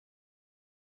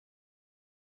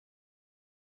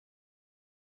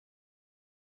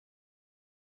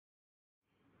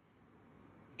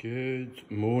Good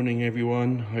morning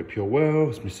everyone, hope you're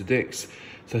well. It's Mr. Dix.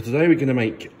 So today we're going to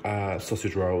make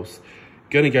sausage rolls.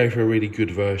 Going to go for a really good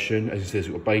version. As you see, it's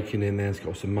got bacon in there, it's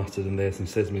got some mustard in there, some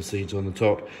sesame seeds on the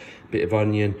top, a bit of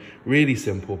onion. Really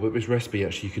simple, but this recipe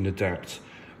actually you can adapt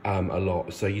a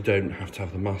lot. So you don't have to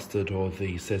have the mustard or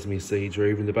the sesame seeds or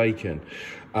even the bacon.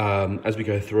 As we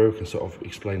go through, I can sort of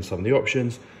explain some of the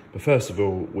options. But first of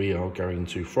all, we are going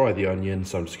to fry the onion.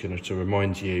 So I'm just going to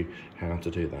remind you how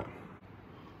to do that.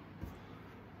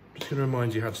 Just going to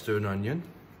remind you how to do an onion.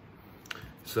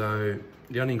 So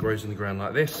the onion grows in the ground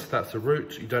like this. That's the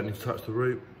root. You don't need to touch the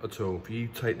root at all. If you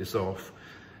take this off,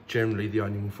 generally the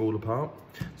onion will fall apart.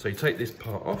 So you take this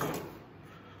part off.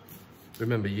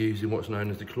 Remember using what's known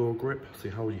as the claw grip. So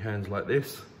you hold your hands like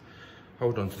this.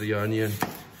 Hold on to the onion.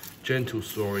 Gentle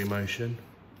sawing motion.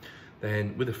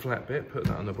 Then with a flat bit, put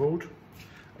that on the board.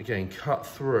 Again, cut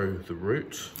through the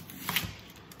root.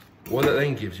 What that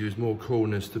then gives you is more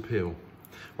coolness to peel.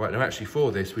 Right, now actually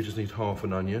for this, we just need half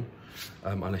an onion.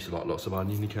 Unless you like lots of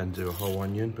onion, you can do a whole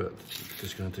onion, but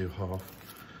just gonna do half.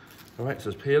 All right, so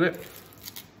let's peel it.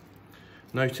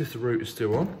 Notice the root is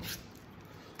still on.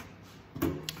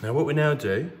 Now what we now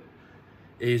do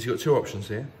is you've got two options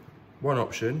here. One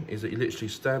option is that you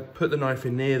literally put the knife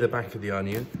in near the back of the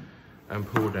onion and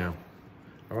pull down.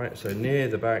 All right, so near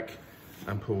the back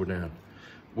and pull down.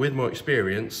 With more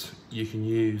experience, you can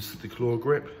use the claw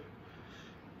grip.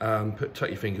 Tuck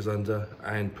your fingers under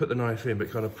and put the knife in,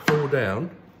 but kind of pull down.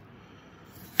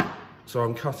 So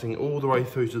I'm cutting all the way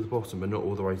through to the bottom, but not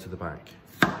all the way to the back.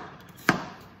 So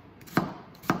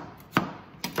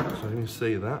you can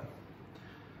see that.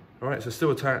 All right, so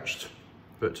still attached,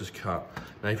 but just cut.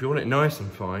 Now, if you want it nice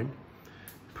and fine,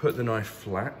 put the knife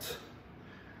flat.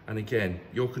 And again,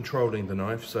 you're controlling the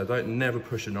knife, so never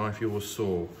push a knife, you will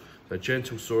saw. So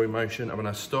gentle sawing motion. I'm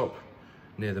gonna stop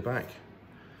near the back.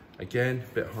 Again,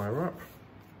 a bit higher up,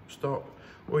 stop.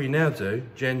 What you now do,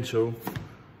 gentle,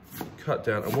 cut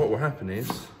down, and what will happen is,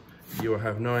 you will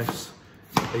have nice,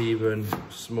 even,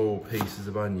 small pieces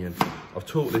of onion. I've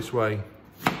taught this way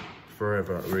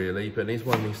forever, really, but it's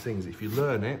one of these things, if you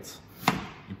learn it,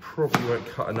 you probably won't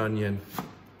cut an onion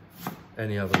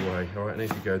any other way. All right, and if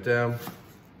you go down,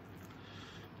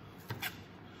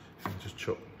 just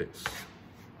chop bits.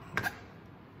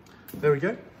 There we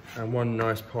go, and one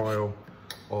nice pile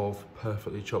of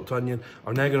perfectly chopped onion.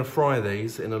 I'm now going to fry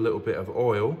these in a little bit of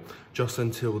oil just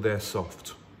until they're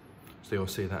soft. So you'll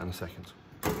see that in a second.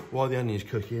 While the onion is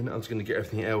cooking, I'm just going to get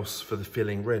everything else for the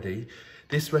filling ready.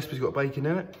 This recipe's got bacon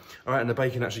in it. All right, and the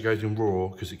bacon actually goes in raw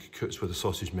because it cooks with the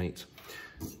sausage meat.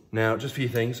 Now, just a few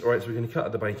things. All right, so we're going to cut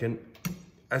up the bacon.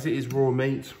 As it is raw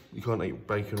meat, you can't eat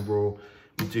bacon raw.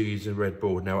 We do use a red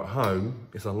board. Now at home,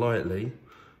 it's unlikely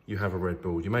you have a red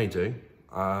board. You may do.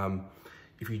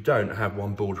 If you don't have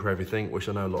one board for everything, which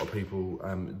I know a lot of people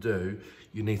do,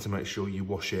 you need to make sure you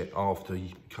wash it after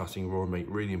cutting raw meat.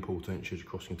 Really important, due to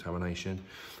cross-contamination.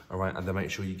 All right, and then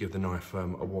make sure you give the knife a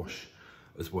wash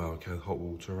as well, okay, with hot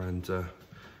water and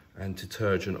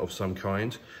detergent of some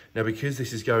kind. Now, because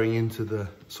this is going into the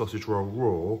sausage roll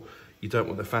raw, you don't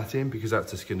want the fat in because that's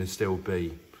just gonna still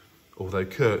be, although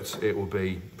cooked, it will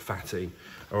be fatty.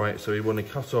 All right, so we wanna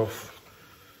cut off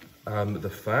the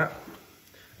fat.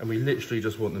 And we literally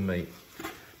just want the meat.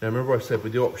 Now remember I said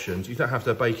with the options, you don't have to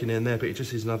have bacon in there, but it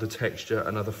just is another texture,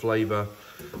 another flavour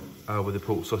with the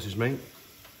pork sausage meat.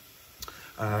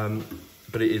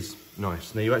 But it is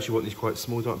nice. Now you actually want these quite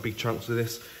small, you don't want big chunks of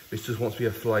this. This just wants to be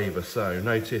a flavour. So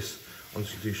notice I'm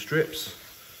just going to do strips,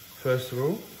 first of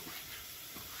all.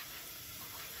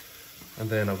 And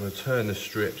then I'm going to turn the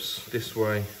strips this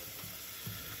way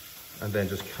and then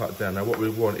just cut down. Now what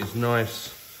we want is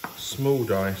nice, small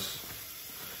dice.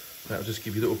 That'll just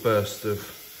give you a little burst of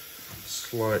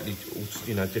slightly,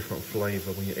 different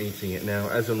flavour when you're eating it. Now,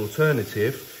 as an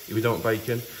alternative, if you don't want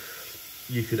bacon,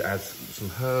 you could add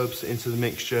some herbs into the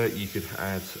mixture. You could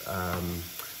add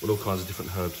all kinds of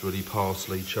different herbs, really,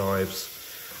 parsley, chives,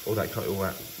 all that kind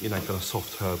of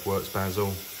soft herb works.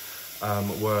 Basil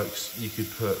works. You could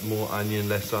put more onion,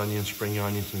 less onion, spring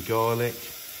onion, some garlic.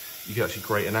 You could actually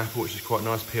grate an apple, which is quite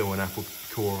nice. Peel an apple,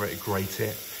 core it, grate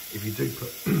it. If you do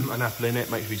put an apple in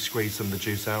it, make sure you squeeze some of the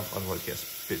juice out, otherwise it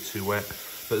gets a bit too wet.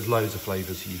 But there's loads of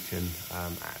flavours you can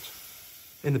add.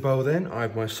 In the bowl then, I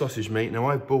have my sausage meat. Now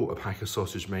I bought a pack of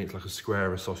sausage meat, like a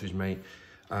square of sausage meat.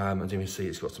 And you can see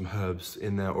it's got some herbs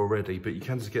in there already, but you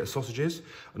can just get sausages.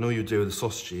 And all you do with the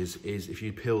sausages is if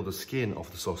you peel the skin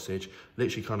off the sausage,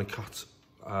 literally kind of cut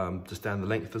just down the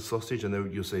length of the sausage, and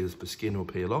then you'll see the skin will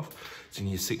peel off. So you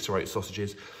need 6 or 8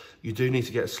 sausages. You do need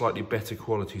to get slightly better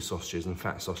quality sausages and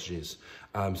fat sausages,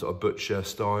 sort of butcher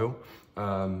style.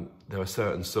 there are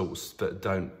certain sorts that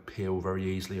don't peel very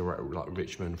easily, like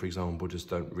Richmond, for example, just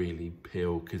don't really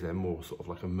peel because they're more sort of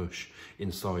like a mush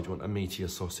inside. You want a meatier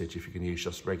sausage if you can use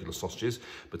just regular sausages,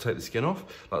 but take the skin off.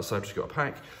 Like I say, I've just got a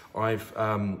pack. I've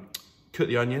cut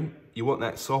the onion. You want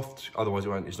that soft, otherwise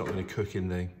it's not going to cook in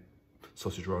the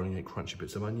sausage roll. You get crunchy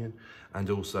bits of onion. And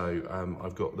also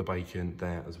I've got the bacon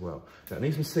there as well. Now it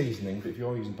needs some seasoning, but if you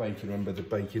are using bacon, remember the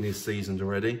bacon is seasoned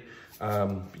already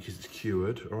because it's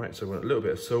cured. All right, so we want a little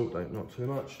bit of salt, not too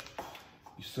much.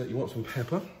 You want some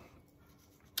pepper.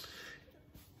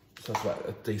 So that's like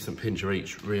a decent pinch of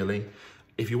each, really.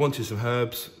 If you wanted some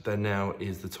herbs, then now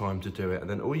is the time to do it. And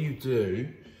then all you do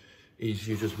is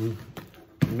you just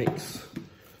mix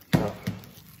up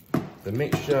the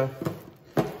mixture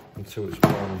until it's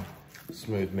one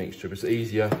smooth mixture. If it's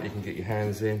easier, you can get your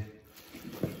hands in.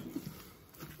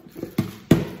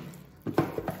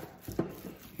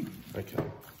 Okay,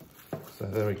 so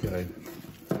there we go.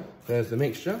 There's the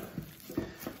mixture.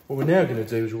 What we're now going to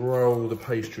do is roll the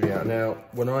pastry out. Now,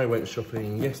 when I went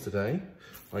shopping yesterday,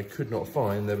 I could not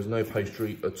find, there was no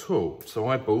pastry at all. So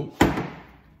I bought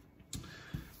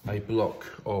a block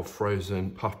of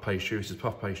frozen puff pastry. This is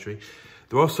puff pastry.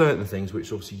 There are certain things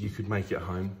which obviously you could make at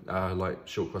home, like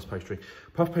short crust pastry.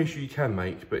 Puff pastry you can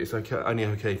make, but it's okay, only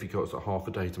okay if you've got sort of half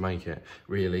a day to make it,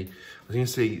 really. As you can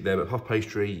see there, but puff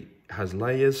pastry has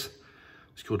layers.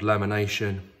 It's called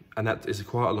lamination, and that is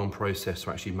quite a long process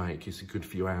to actually make. It's a good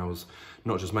few hours,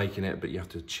 not just making it, but you have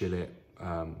to chill it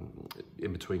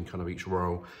in between kind of each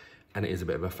roll, and it is a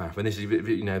bit of a faff. And this is,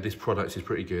 you know, this product is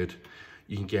pretty good.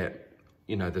 You can get,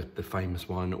 you know, the famous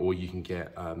one, or you can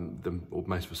get or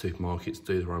most of the supermarkets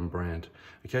do their own brand.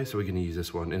 Okay, so we're going to use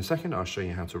this one. In a second, I'll show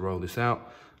you how to roll this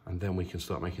out, and then we can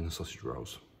start making the sausage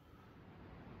rolls.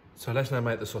 So let's now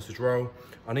make the sausage roll.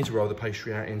 I need to roll the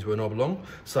pastry out into an oblong.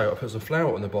 So I put some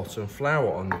flour on the bottom,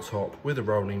 flour on the top with a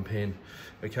rolling pin.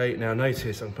 Okay, now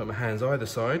notice I can put my hands either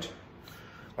side.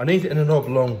 I need it in an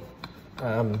oblong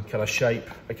kind of shape.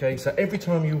 Okay, so every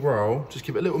time you roll, just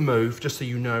give it a little move, just so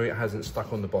you know it hasn't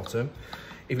stuck on the bottom.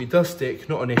 If it does stick,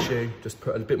 not an issue, just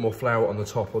put a bit more flour on the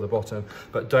top or the bottom,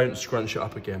 but don't scrunch it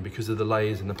up again because of the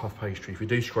layers in the puff pastry. If you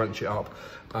do scrunch it up,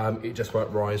 it just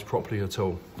won't rise properly at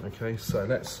all. Okay, so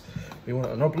we want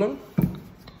an oblong.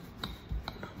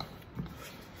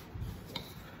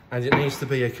 And it needs to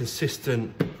be a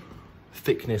consistent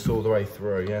thickness all the way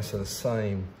through, yeah, so the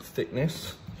same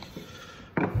thickness.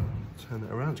 Turn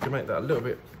it around, just gonna make that a little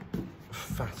bit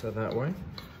fatter that way.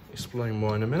 Explain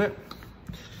why in a minute.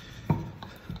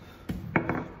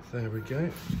 There we go,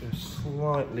 just go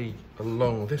slightly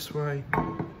along this way.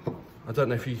 I don't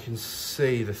know if you can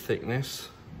see the thickness,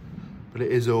 but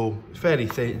it is all fairly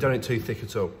thin. Don't need too thick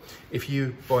at all. If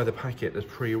you buy the packet that's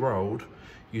pre-rolled,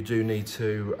 you do need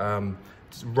to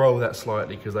roll that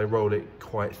slightly because they roll it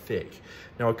quite thick.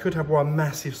 Now I could have one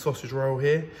massive sausage roll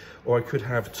here, or I could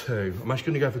have two. I'm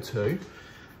actually going to go for two,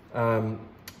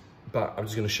 but I'm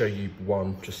just going to show you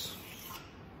one just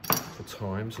for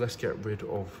time. So let's get rid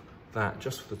of that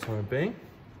just for the time being.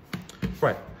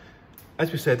 Right, as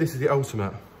we said, this is the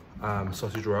ultimate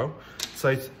sausage roll. So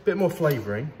it's a bit more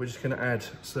flavouring. We're just going to add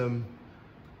some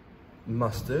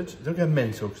mustard. Don't go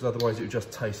mental because otherwise it would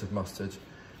just taste of mustard.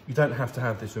 You don't have to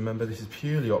have this, remember, this is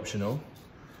purely optional.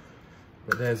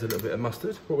 But there's a little bit of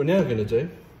mustard. What we're now going to do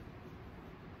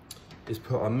is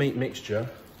put our meat mixture,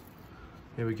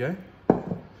 here we go,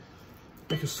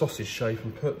 make a sausage shape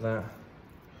and put that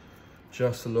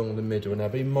just along the middle. Now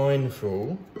be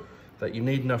mindful that you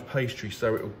need enough pastry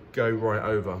so it will go right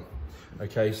over.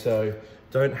 Okay, so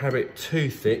don't have it too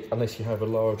thick unless you have a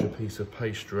larger piece of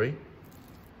pastry.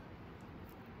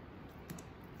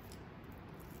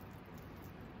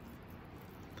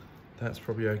 That's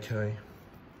probably okay.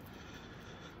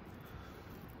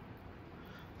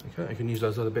 Okay, I can use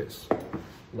those other bits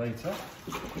later.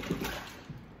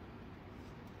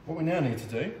 What we now need to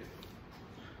do,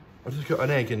 I've just got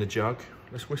an egg in the jug.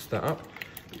 Let's whisk that up.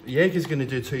 The egg is going to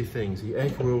do two things. The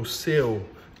egg will seal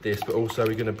this, but also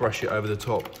we're going to brush it over the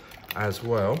top as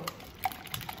well.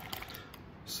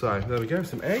 So there we go,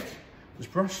 some egg.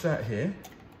 Just brush that here,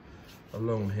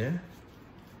 along here.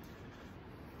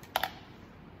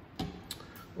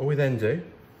 All we then do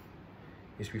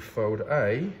is we fold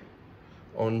A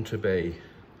onto B,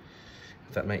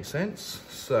 if that makes sense.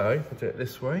 So I'll do it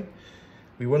this way.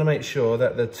 We want to make sure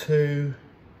that the two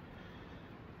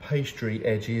pastry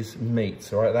edges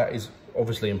meet, all right? That is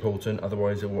obviously important,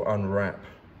 otherwise it will unwrap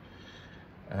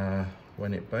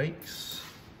when it bakes.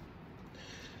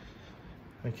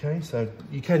 Okay, so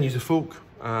you can use a fork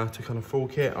to kind of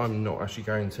fork it. I'm not actually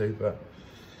going to, but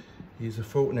use a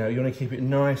fork. Now you want to keep it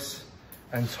nice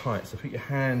and tight. So put your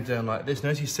hand down like this. Now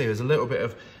as you see, there's a little bit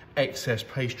of excess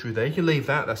pastry there. You can leave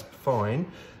that, that's fine.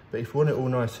 But if you want it all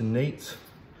nice and neat,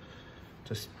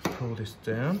 just pull this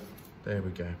down. There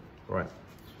we go. Right.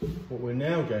 What we're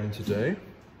now going to do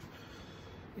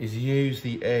is use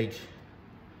the egg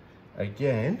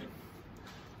again,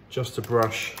 just to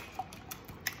brush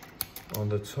on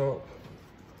the top,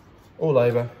 all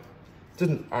over.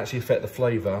 Doesn't actually affect the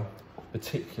flavour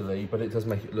particularly, but it does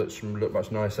make it look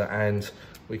much nicer, and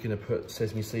we're going to put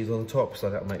sesame seeds on the top, so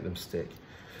that'll make them stick.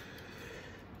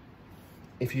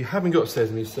 If you haven't got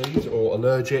sesame seeds or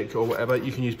allergic or whatever,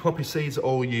 you can use poppy seeds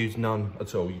or use none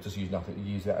at all. You just use nothing,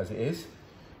 you use that as it is.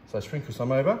 So sprinkle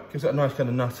some over, gives it a nice kind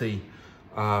of nutty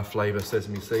flavour,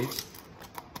 sesame seeds.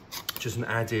 Just an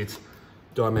added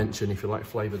dimension, if you like,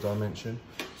 flavour dimension.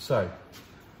 So,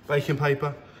 baking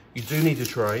paper. You do need a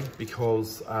tray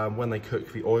because when they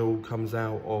cook, the oil comes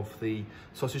out of the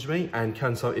sausage meat, and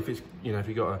can, so if it's, you know, if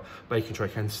you've got a baking tray,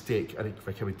 can stick, and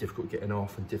it can be difficult getting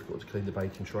off and difficult to clean the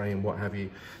baking tray and what have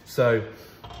you. So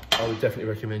I would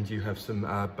definitely recommend you have some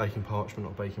baking parchment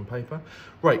or baking paper.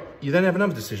 Right, you then have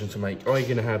another decision to make. Are you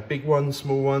going to have big ones,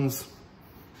 small ones,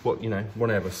 what, you know,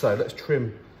 whatever. So let's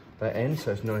trim that end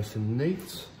so it's nice and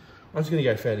neat. I'm just going to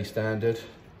go fairly standard.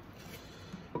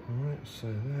 All right, so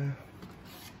there.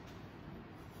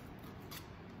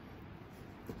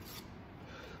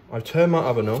 I've turned my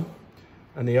oven on,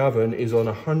 and the oven is on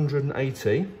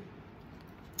 180,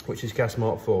 which is gas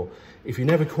mark 4. If you're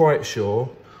never quite sure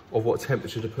of what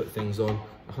temperature to put things on,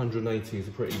 180 is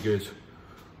a pretty good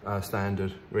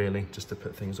standard, really, just to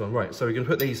put things on. Right, so we're going to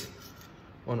put these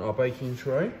on our baking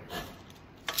tray.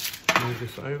 Move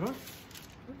this over.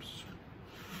 Oops.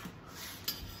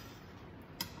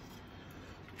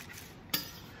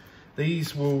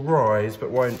 These will rise, but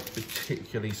won't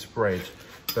particularly spread.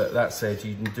 But that said,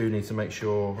 you do need to make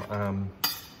sure that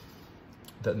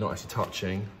they're not actually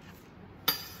touching.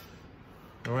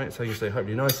 All right, so you can see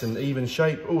hopefully nice and even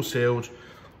shape, all sealed,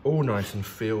 all nice and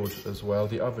filled as well.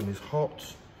 The oven is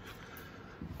hot.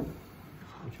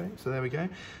 Okay, so there we go.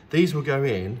 These will go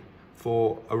in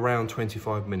for around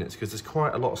 25 minutes because there's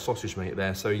quite a lot of sausage meat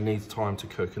there, so you need time to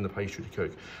cook and the pastry to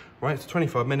cook. Right, so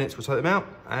 25 minutes, we'll take them out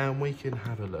and we can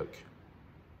have a look.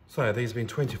 So these have been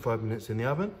 25 minutes in the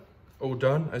oven. All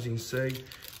done, as you can see,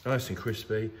 nice and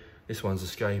crispy. This one's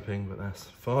escaping, but that's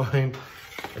fine.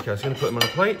 Okay, so I'm gonna put them on a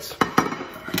plate.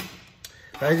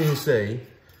 As you can see,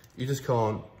 you just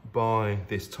can't buy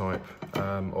this type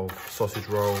of sausage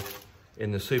roll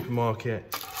in the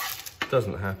supermarket.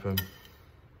 Doesn't happen.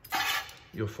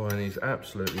 You'll find these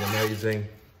absolutely amazing.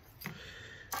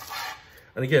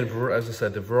 And again, as I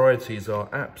said, the varieties are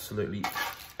absolutely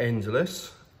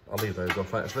endless. I'll leave those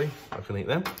off actually, I can eat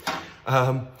them.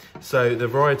 So the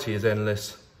variety is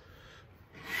endless,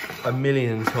 a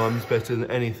million times better than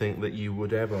anything that you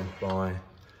would ever buy.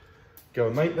 Go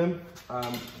and make them.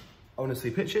 I want to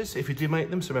see pictures if you do make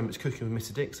them, so remember it's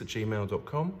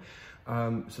cookingwithmrdix@gmail.com.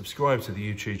 Subscribe to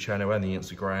the YouTube channel and the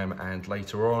Instagram, and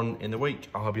later on in the week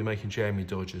I'll be making Jeremy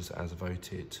Dodgers as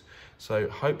voted. So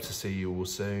hope to see you all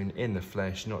soon in the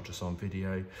flesh, not just on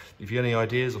video. If you have any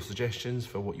ideas or suggestions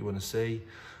for what you want to see,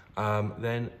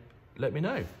 then let me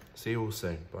know. See you all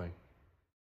soon. Bye.